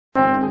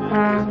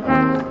Have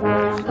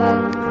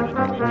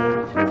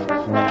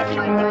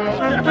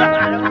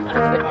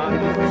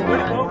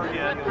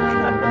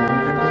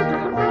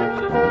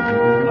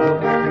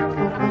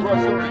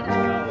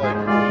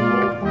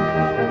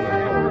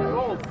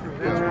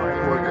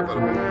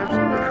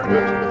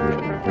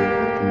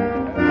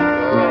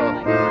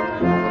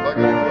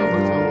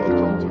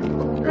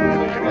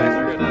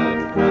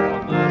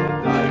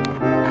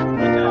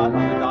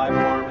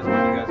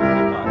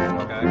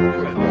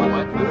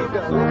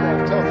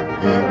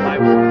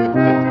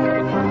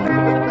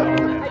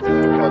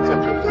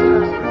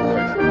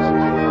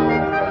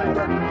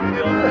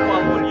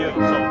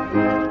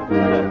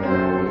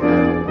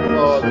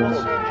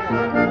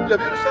you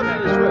ever sent me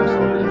this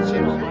dress? It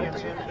seems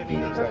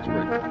that's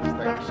great.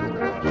 Thank you so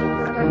much.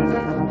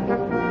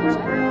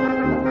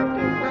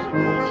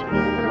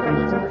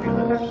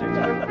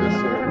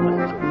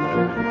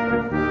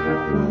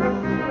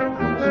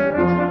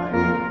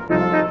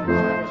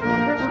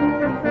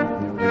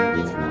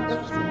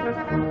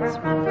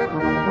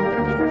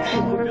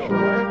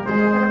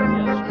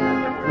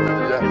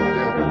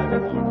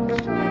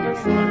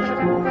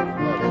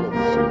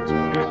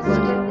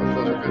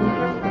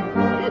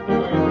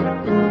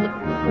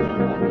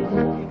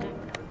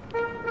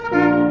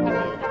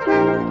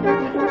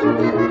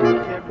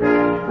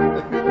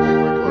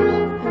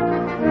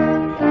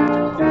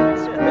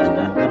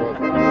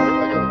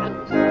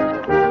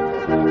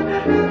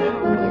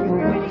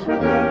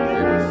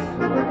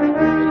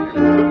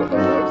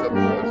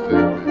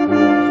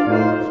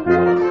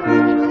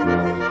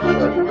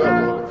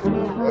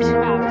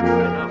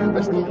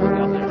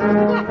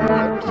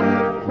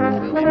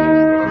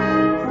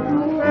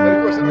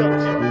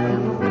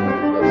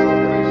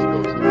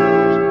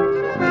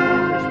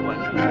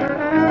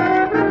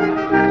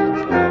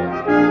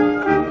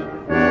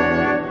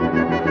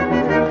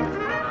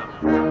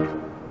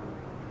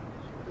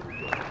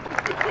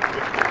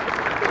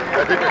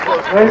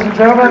 Ladies and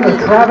gentlemen, the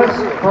Travis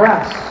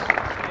Brass.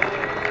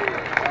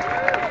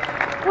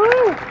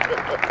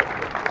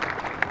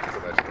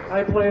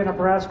 I play in a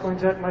brass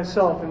quintet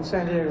myself in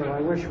San Diego.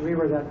 I wish we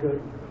were that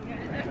good.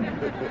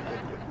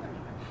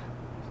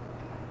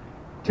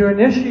 To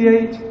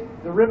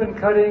initiate the ribbon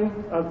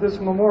cutting of this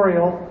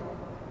memorial,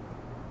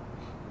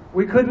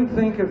 we couldn't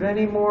think of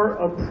any more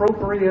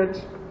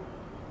appropriate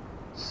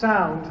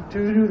sound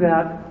to do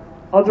that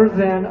other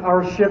than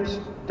our ship's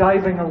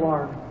diving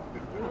alarm.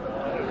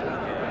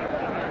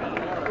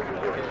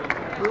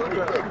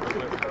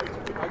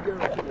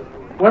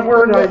 One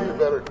word I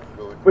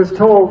was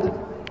told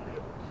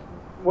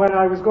when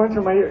I was going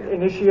through my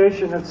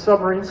initiation at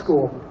submarine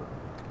school,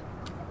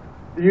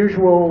 the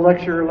usual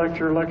lecture,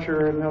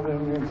 and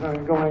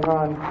everything going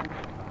on.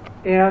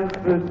 And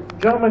the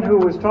gentleman who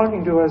was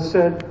talking to us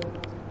said,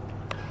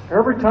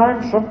 every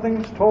time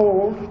something's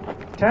told,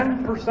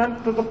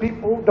 10% of the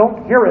people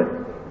don't hear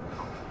it.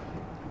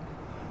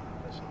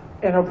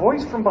 And a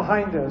voice from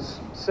behind us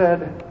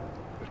said,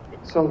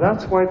 so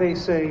that's why they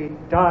say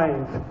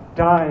dive,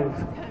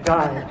 dive,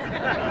 dive.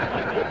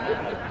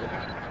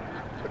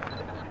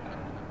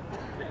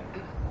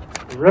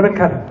 Ribbon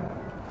cutting.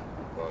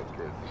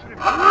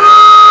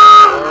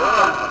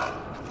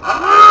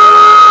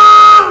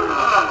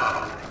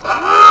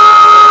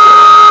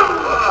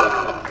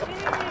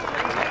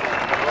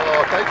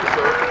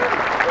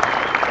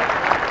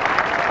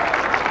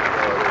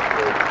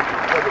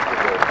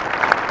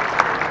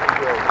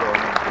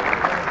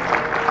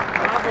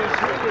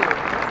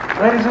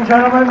 Ladies and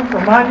gentlemen, the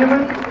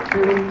monument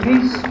to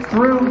peace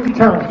through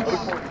deterrence,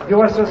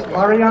 USS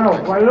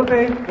Mariano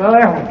Guadalupe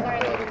Vallejo.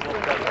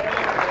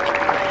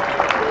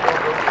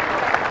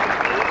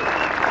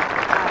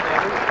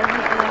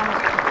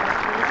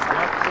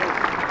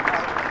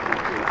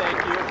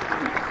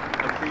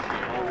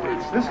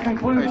 This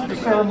concludes the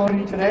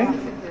ceremony today.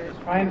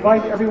 I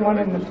invite everyone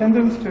in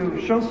attendance to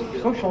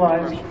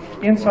socialize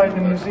inside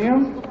the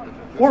museum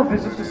or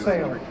visit the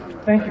sale.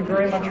 Thank you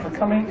very much for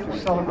coming to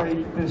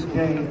celebrate this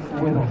day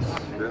with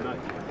us.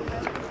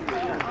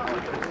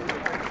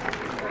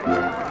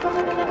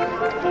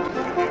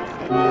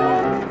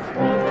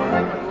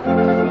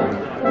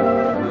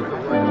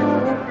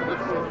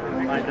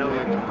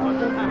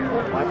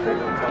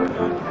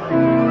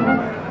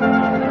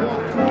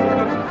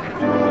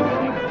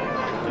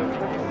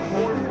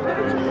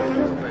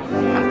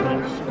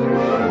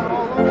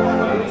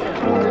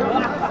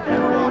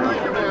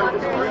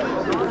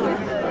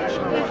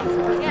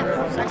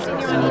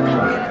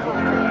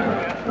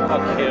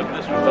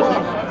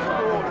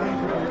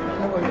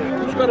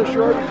 Who's got a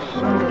shirt?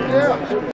 Yeah.